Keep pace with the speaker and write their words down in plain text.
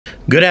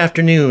Good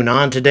afternoon.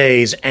 On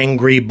today's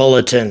Angry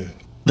Bulletin.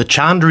 The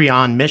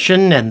Chandrayaan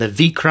mission and the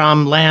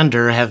Vikram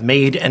Lander have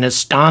made an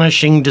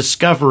astonishing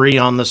discovery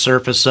on the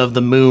surface of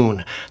the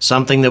moon,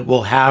 something that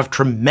will have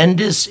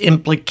tremendous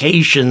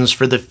implications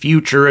for the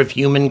future of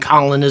human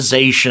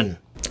colonization.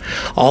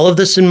 All of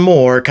this and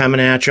more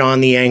coming at you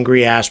on the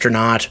Angry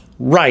Astronaut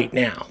right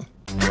now.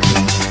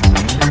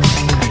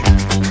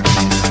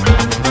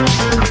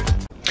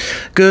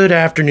 Good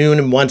afternoon,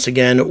 and once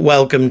again,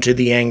 welcome to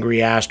the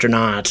Angry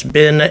Astronaut.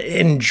 Been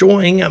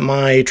enjoying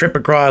my trip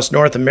across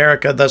North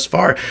America thus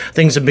far.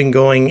 Things have been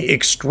going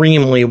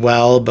extremely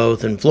well,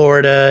 both in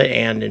Florida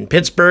and in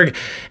Pittsburgh,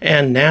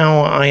 and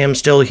now I am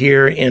still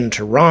here in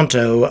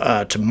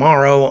Toronto.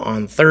 Tomorrow,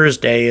 on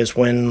Thursday, is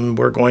when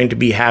we're going to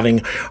be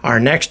having our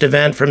next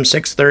event from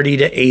 6:30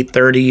 to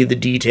 8:30. The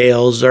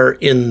details are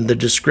in the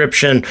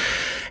description.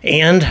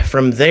 And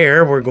from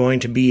there, we're going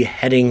to be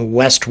heading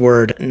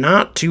westward.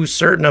 Not too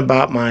certain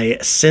about my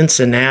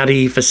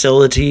Cincinnati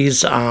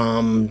facilities.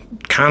 Kind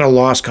of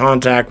lost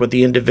contact with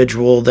the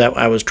individual that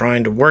I was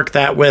trying to work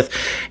that with.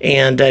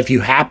 And if you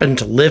happen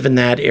to live in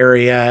that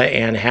area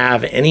and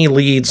have any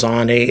leads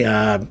on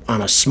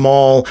a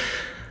small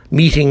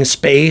meeting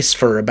space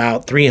for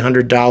about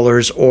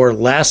 $300 or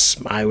less,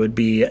 I would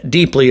be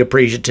deeply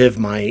appreciative.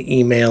 My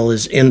email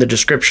is in the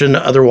description.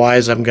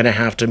 Otherwise, I'm going to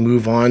have to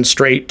move on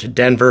straight to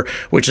Denver,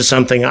 which is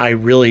something I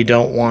really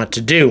don't want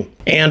to do.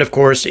 And of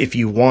course, if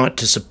you want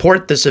to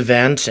support this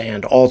event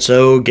and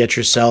also get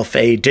yourself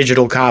a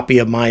digital copy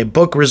of my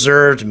book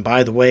reserved, and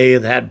by the way,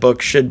 that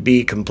book should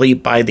be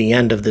complete by the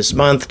end of this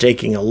month,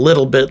 taking a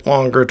little bit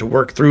longer to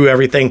work through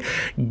everything,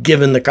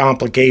 given the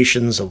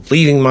complications of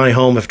leaving my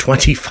home of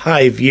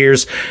 25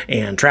 years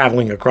and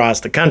traveling across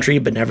the country,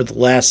 but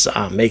nevertheless,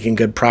 making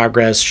good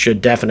progress.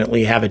 Should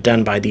definitely have it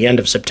done by the end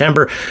of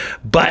September.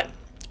 But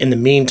in the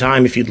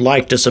meantime, if you'd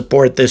like to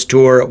support this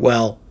tour,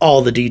 well,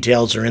 all the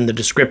details are in the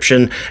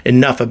description.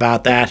 Enough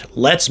about that.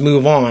 Let's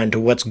move on to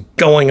what's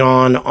going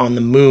on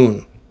the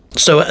moon.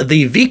 So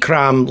the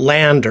Vikram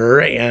Lander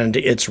and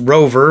its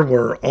rover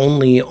were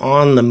only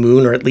on the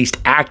moon, or at least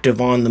active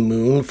on the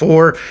moon,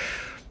 for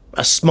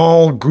a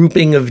small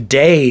grouping of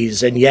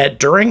days, and yet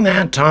during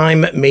that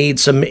time made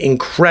some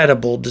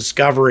incredible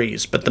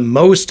discoveries. But the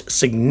most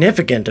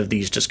significant of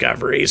these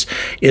discoveries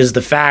is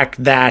the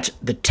fact that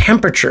the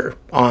temperature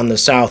on the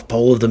south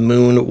pole of the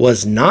moon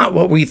was not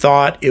what we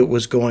thought it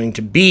was going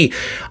to be.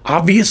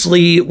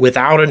 Obviously,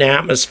 without an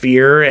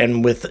atmosphere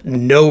and with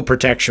no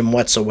protection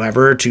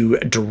whatsoever to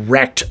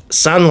direct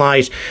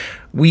sunlight,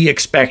 we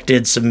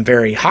expected some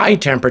very high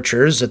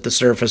temperatures at the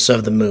surface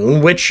of the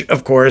moon, which,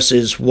 of course,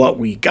 is what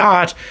we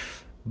got.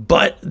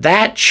 But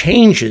that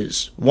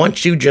changes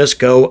once you just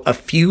go a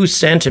few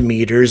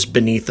centimeters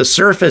beneath the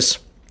surface.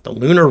 The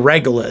lunar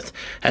regolith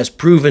has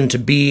proven to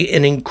be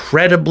an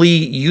incredibly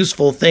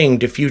useful thing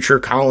to future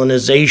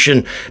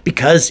colonization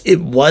because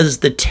it was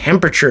the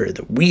temperature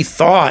that we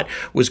thought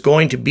was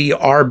going to be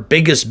our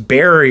biggest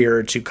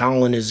barrier to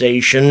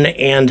colonization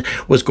and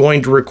was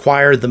going to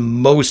require the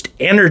most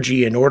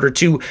energy in order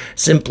to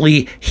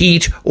simply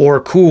heat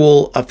or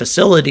cool a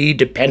facility,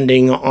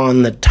 depending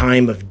on the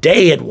time of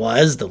day it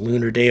was. The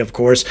lunar day, of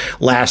course,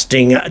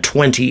 lasting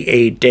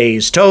 28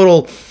 days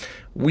total.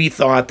 We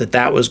thought that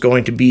that was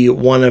going to be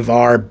one of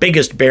our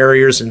biggest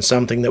barriers and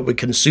something that would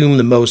consume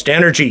the most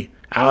energy.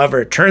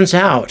 However, it turns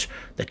out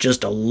that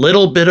just a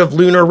little bit of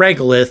lunar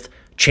regolith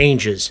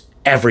changes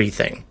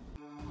everything.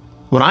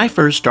 When I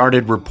first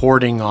started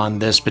reporting on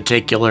this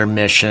particular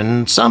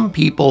mission, some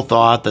people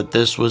thought that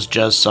this was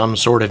just some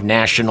sort of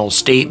national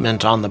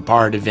statement on the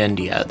part of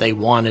India. They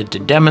wanted to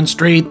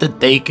demonstrate that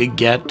they could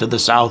get to the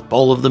south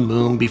pole of the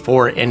moon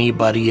before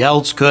anybody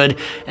else could,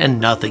 and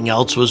nothing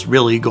else was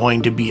really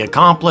going to be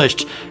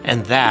accomplished,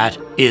 and that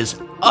is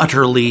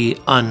utterly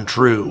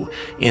untrue.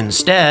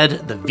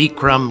 Instead, the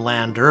Vikram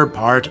Lander,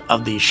 part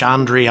of the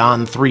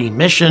Chandrayaan III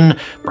mission,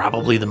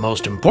 probably the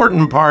most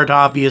important part,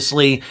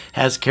 obviously,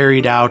 has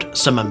carried out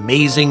some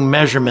amazing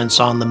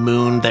measurements on the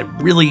moon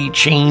that really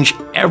change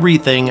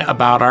everything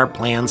about our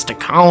plans to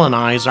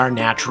colonize our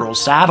natural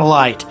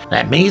satellite.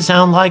 That may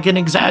sound like an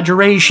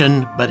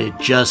exaggeration, but it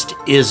just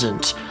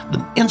isn't.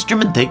 The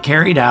instrument that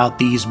carried out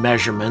these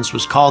measurements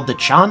was called the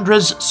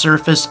Chandra's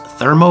Surface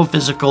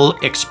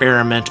Thermophysical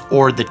Experiment,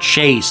 or the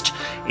CHAST,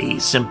 a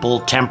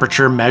simple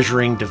temperature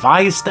measuring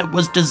device that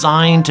was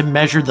designed to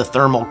measure the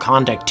thermal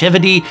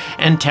conductivity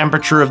and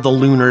temperature of the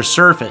lunar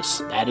surface.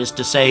 That is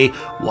to say,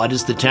 what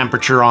is the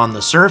temperature on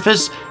the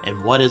surface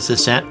and what is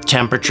the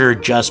temperature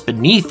just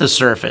beneath the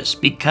surface,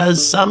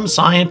 because some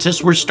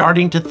scientists were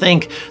starting to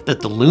think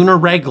that the lunar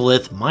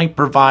regolith might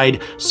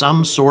provide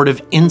some sort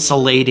of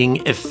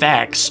insulating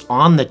effects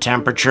on the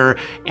temperature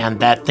and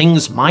that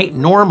things might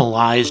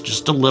normalize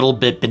just a little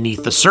bit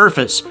beneath the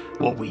surface.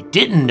 What we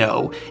didn't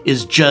know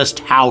is just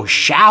how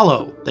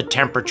shallow the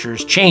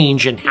temperatures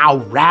change and how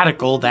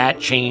radical that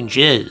change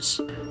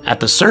is. At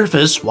the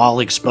surface, while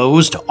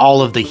exposed to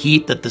all of the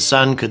heat that the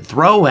sun could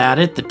throw at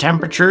it, the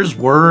temperatures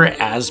were,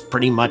 as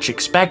pretty much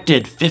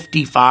expected,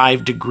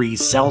 55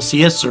 degrees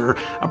Celsius or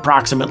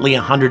approximately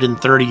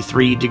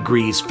 133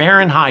 degrees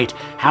Fahrenheit.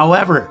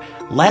 However,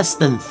 less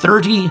than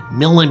 30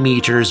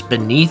 millimeters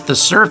beneath the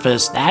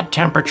surface, that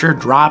temperature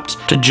dropped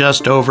to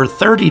just over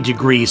 30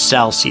 degrees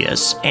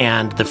Celsius,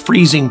 and the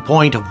freezing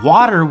point of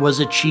water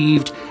was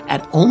achieved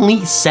at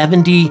only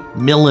 70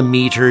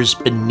 millimeters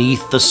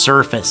beneath the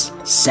surface.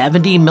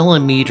 70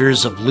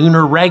 millimeters of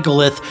lunar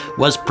regolith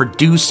was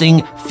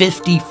producing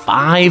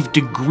 55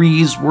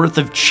 degrees worth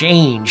of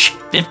change,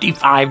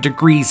 55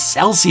 degrees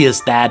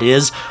Celsius that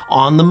is,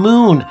 on the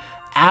moon.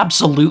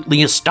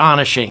 Absolutely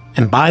astonishing.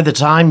 And by the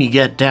time you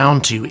get down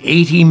to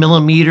 80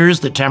 millimeters,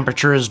 the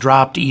temperature has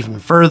dropped even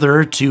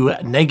further to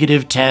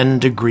negative 10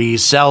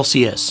 degrees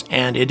Celsius.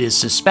 And it is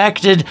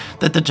suspected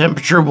that the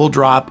temperature will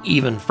drop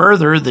even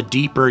further the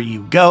deeper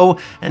you go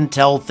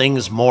until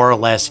things more or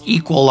less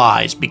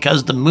equalize,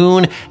 because the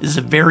moon is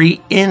a very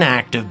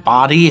inactive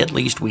body, at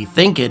least we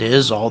think it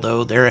is,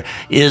 although there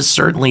is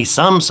certainly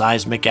some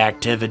seismic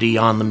activity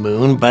on the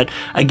moon, but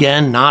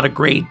again, not a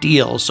great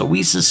deal. So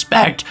we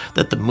suspect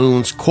that the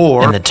moon's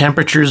core and the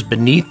temperatures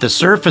beneath the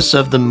surface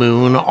of the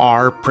moon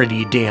are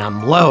pretty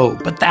damn low,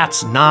 but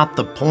that's not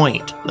the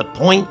point. The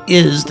point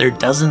is there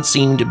doesn't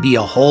seem to be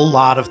a whole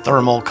lot of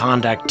thermal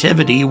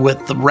conductivity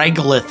with the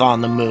regolith on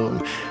the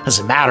moon. As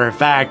a matter of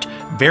fact,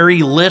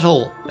 very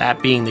little.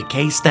 That being the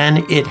case,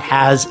 then, it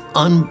has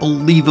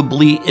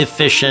unbelievably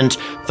efficient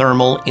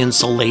thermal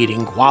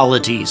insulating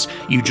qualities.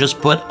 You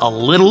just put a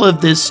little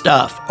of this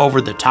stuff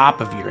over the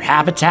top of your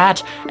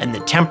habitat, and the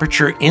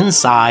temperature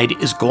inside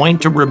is going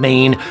to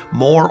remain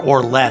more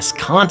or less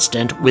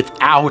constant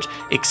without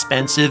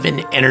expensive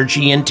and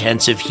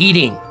energy-intensive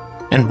heating.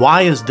 And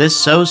why is this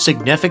so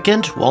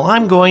significant? Well,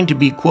 I'm going to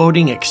be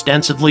quoting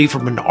extensively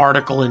from an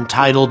article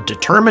entitled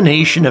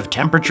Determination of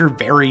Temperature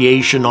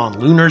Variation on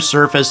Lunar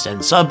Surface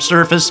and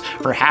Subsurface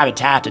for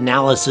Habitat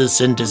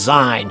Analysis and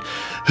Design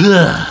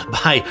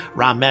by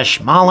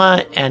Ramesh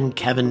Malla and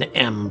Kevin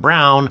M.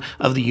 Brown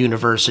of the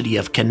University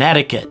of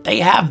Connecticut.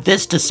 They have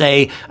this to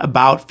say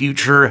about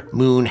future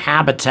moon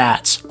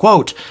habitats.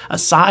 Quote,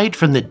 aside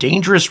from the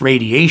dangerous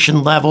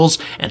radiation levels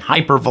and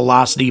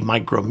hypervelocity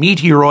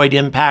micrometeoroid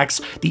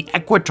impacts, the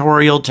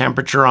equatorial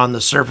temperature on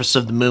the surface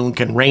of the moon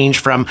can range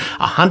from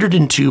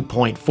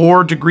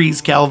 102.4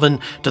 degrees Kelvin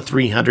to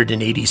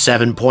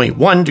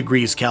 387.1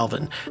 degrees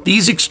Kelvin.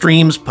 These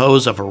extremes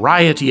pose a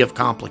variety of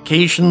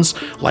complications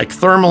like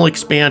thermal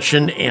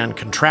expansion and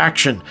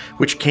contraction,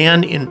 which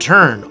can in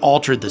turn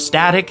alter the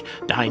static,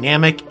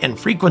 dynamic, and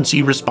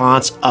frequency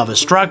response of a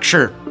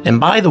structure. And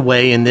by the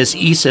way, in this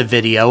ESA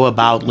video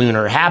about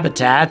lunar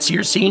habitats,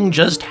 you're seeing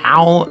just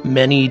how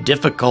many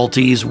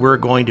difficulties we're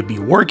going to be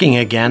working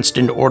against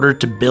in order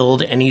to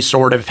build any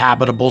sort of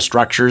habitable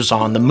structures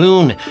on the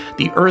moon.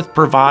 The Earth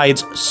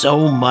provides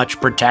so much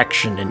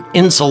protection, an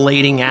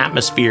insulating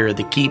atmosphere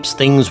that keeps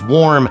things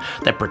warm,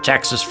 that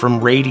protects us from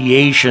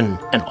radiation,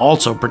 and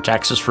also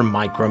protects us from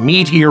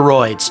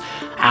micrometeoroids.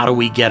 How do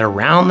we get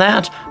around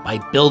that? By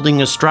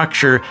building a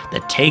structure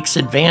that takes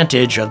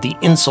advantage of the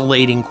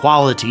insulating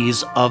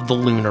qualities of the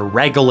lunar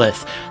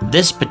regolith.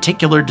 This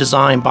particular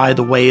design, by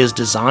the way, is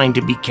designed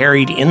to be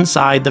carried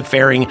inside the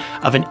fairing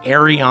of an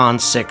Ariane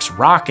 6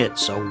 rocket,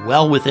 so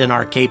well within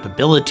our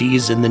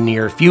capabilities in the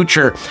near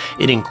future.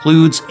 It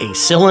includes a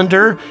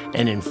cylinder,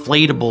 an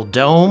inflatable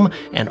dome,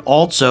 and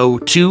also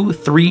 2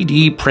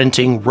 3D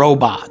printing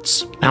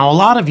robots. Now, a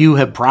lot of you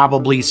have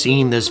probably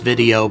seen this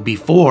video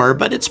before,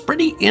 but it's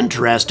pretty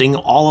interesting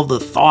all of the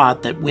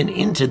thought that went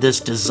into this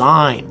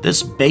design.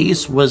 This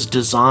base was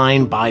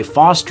designed by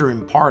Foster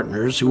and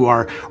Partners, who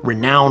are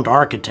renowned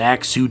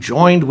architects who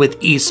joined with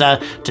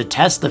ESA to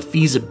test the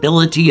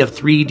feasibility of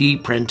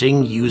 3D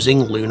printing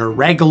using lunar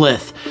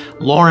regolith.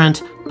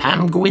 Laurent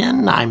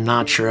Pamguin, I'm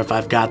not sure if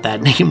I've got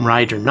that name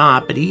right or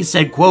not, but he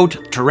said,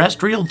 quote,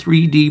 terrestrial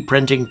 3D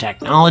printing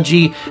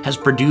technology has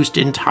produced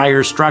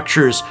entire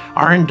structures.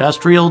 Our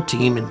industrial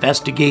team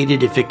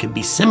investigated if it could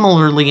be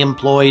similarly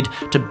employed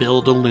to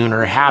build a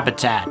lunar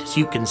habitat. As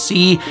you can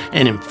see,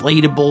 an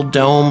inflatable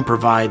dome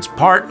provides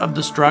part of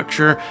the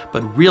structure,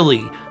 but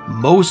really,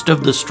 most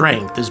of the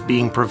strength is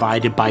being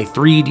provided by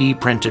 3D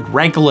printed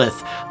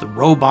regolith. The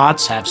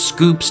robots have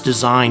scoops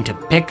designed to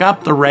pick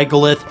up the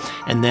regolith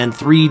and then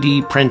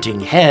 3D printing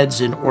heads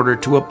in order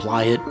to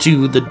apply it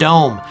to the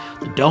dome.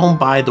 The dome,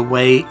 by the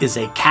way, is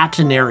a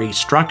catenary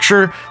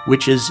structure,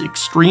 which is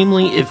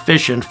extremely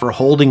efficient for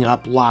holding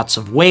up lots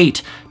of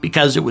weight,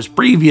 because it was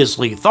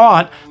previously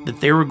thought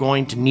that they were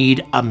going to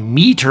need a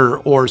meter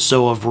or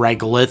so of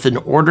regolith in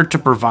order to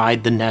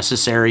provide the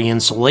necessary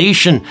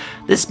insulation.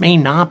 This may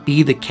not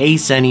be the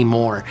case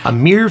anymore. A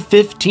mere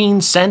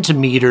 15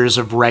 centimeters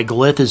of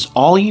regolith is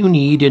all you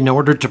need in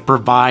order to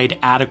provide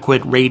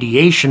adequate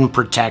radiation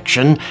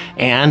protection,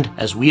 and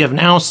as we have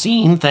now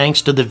seen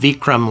thanks to the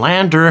Vikram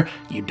Lander,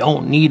 you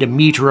don't need a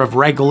meter of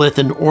regolith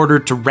in order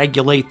to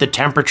regulate the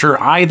temperature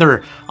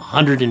either.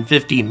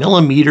 150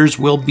 millimeters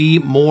will be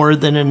more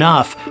than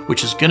enough,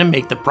 which is going to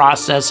make the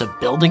process of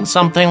building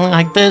something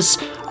like this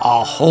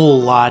a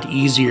whole lot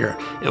easier.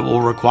 It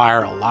will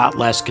require a lot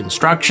less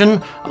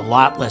construction, a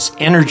lot less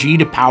energy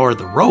to power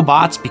the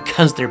robots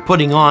because they're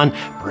putting on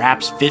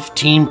perhaps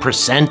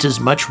 15% as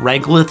much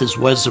regolith as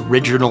was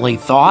originally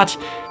thought.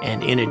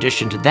 And in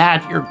addition to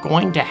that, you're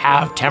going to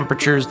have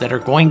temperatures that are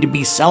going to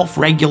be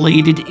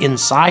self-regulated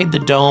inside the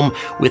dome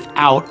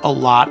without a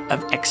lot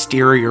of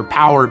exterior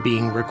power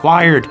being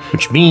required,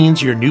 which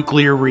means your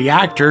nuclear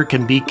reactor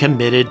can be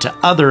committed to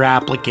other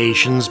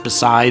applications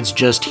besides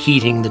just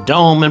heating the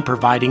dome and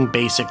providing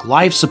basic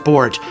life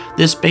support.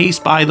 This base,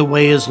 by the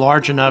way, is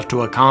large enough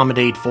to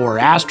accommodate 4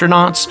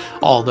 astronauts,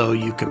 although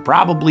you could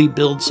probably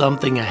build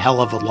something a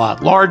hell of a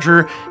lot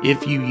larger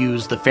if you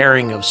use the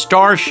fairing of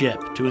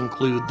Starship to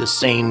include the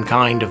same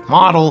kind of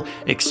model,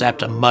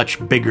 except a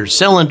much bigger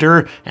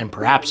cylinder and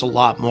perhaps a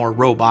lot more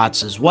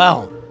robots as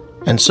well.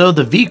 And so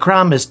the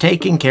Vikram is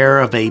taking care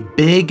of a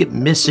big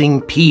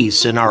missing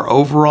piece in our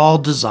overall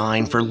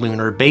design for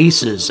lunar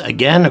bases.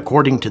 Again,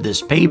 according to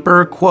this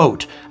paper,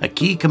 quote, "A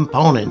key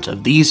component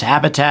of these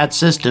habitat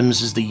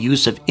systems is the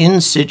use of in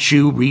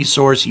situ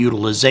resource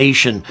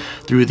utilization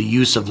through the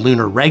use of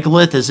lunar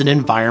regolith as an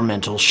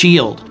environmental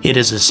shield. It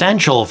is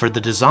essential for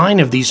the design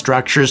of these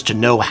structures to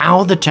know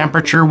how the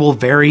temperature will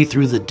vary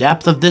through the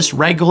depth of this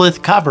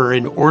regolith cover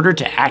in order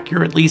to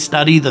accurately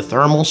study the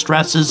thermal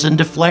stresses and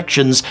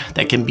deflections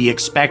that can be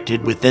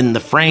expected within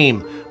the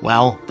frame."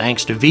 Well,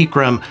 thanks to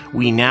Vikram,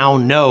 we now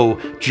know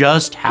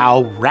just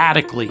how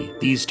radically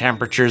these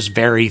temperatures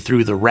vary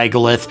through the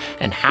regolith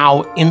and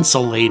how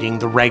insulating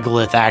the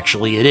regolith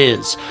actually it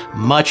is.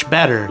 Much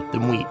better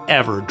than we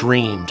ever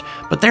dreamed.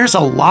 But there's a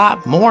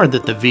lot more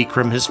that the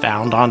Vikram has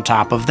found on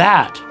top of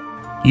that.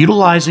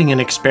 Utilizing an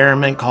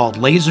experiment called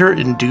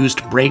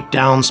laser-induced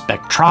breakdown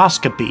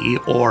spectroscopy,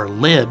 or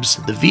LIBS,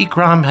 the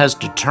Vikram has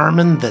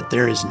determined that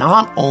there is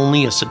not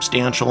only a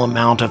substantial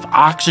amount of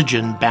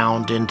oxygen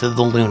bound into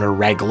the lunar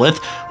regolith,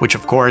 which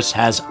of course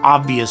has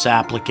obvious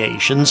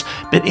applications,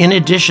 but in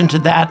addition to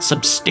that,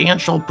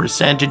 substantial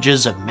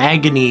percentages of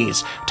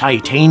manganese,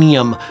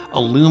 titanium,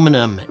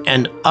 aluminum,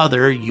 and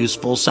other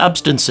useful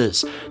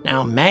substances.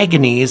 Now,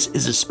 manganese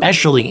is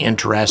especially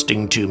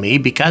interesting to me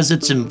because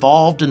it's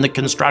involved in the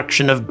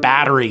construction of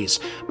batteries.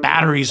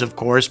 Batteries, of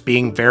course,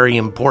 being very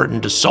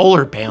important to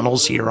solar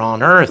panels here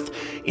on Earth.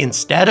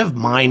 Instead of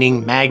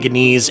mining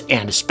manganese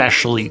and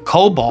especially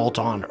cobalt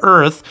on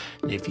Earth,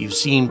 and if you've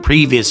seen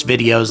previous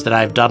videos that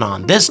I've done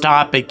on this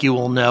topic, you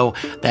will know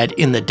that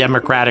in the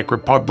Democratic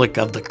Republic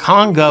of the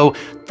Congo,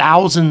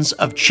 thousands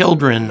of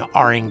children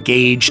are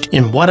engaged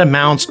in what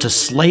amounts to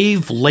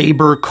slave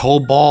labor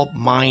cobalt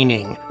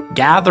mining,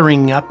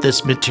 gathering up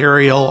this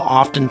material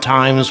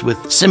oftentimes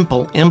with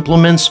simple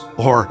implements,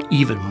 or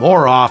even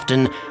more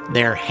often,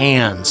 their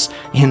hands.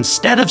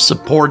 Instead of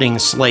supporting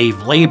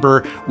slave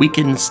labor, we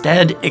can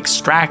instead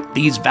extract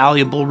these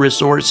valuable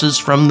resources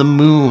from the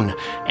moon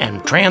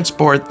and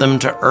transport them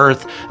to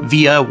Earth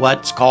via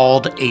what's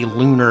called a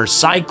lunar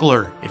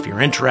cycler. If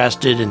you're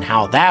interested in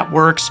how that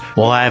works,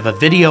 well, I have a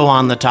video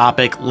on the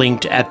topic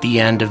linked at the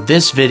end of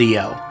this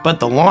video. But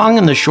the long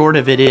and the short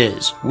of it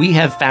is, we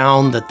have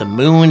found that the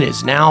moon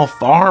is now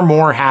far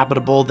more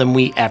habitable than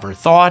we ever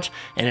thought,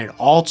 and it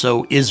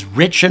also is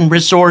rich in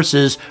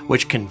resources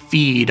which can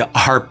feed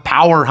our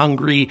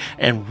power-hungry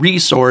and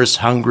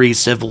resource-hungry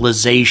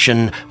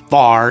civilization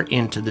far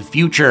into the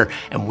future,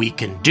 and we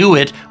can do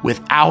it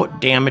without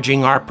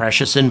damaging our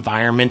precious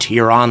environment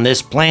here on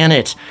this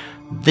planet.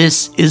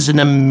 This is an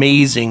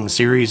amazing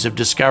series of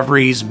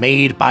discoveries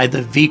made by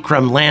the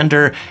Vikram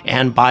Lander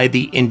and by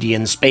the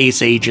Indian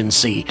Space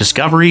Agency.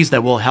 Discoveries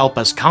that will help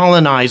us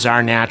colonize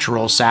our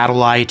natural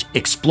satellite,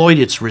 exploit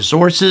its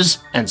resources,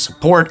 and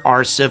support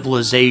our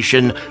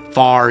civilization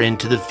far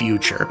into the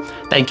future.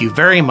 Thank you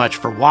very much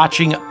for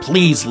watching.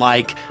 Please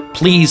like,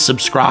 please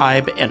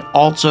subscribe, and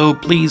also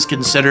please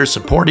consider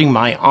supporting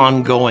my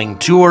ongoing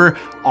tour.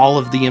 All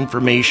of the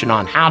information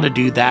on how to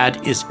do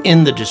that is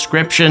in the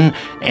description,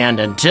 and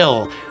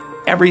until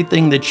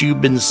everything that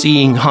you've been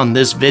seeing on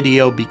this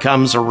video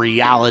becomes a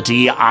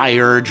reality, I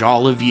urge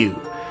all of you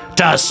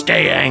to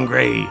stay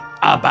angry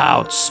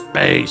about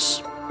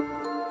space.